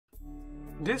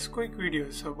This quick video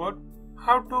is about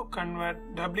how to convert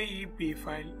WEP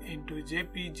file into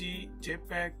JPG,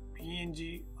 JPEG,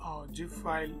 PNG or GIF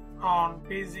file on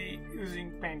PC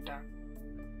using Painter.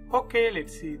 Okay,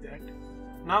 let's see that.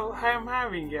 Now I am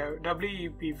having a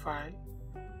WEP file.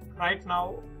 Right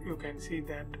now you can see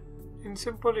that. In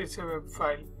simple, it's a web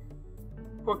file.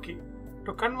 Okay,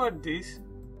 to convert this,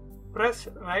 press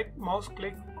right mouse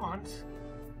click once,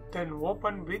 then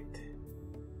open with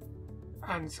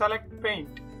and select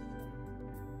Paint.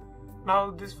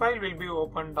 Now this file will be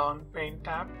opened on Paint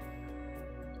tab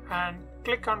and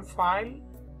click on File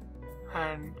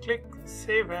and click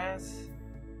Save As.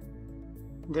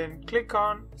 Then click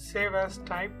on Save As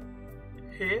type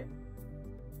here.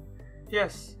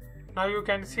 Yes, now you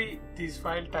can see these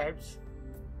file types.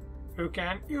 You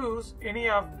can use any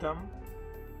of them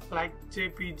like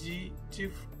JPG,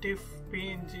 GIF, TIFF,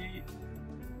 PNG,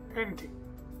 anything.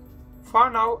 For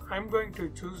now, I'm going to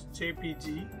choose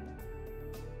JPG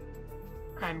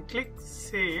and click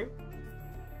Save.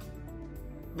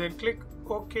 Then click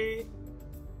OK.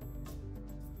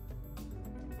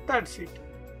 That's it.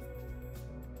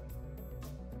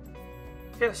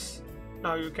 Yes,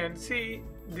 now you can see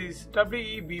this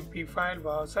WEP file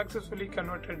was successfully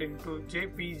converted into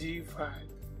JPG file.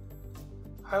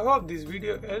 I hope this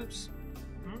video helps.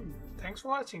 Thanks for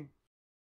watching.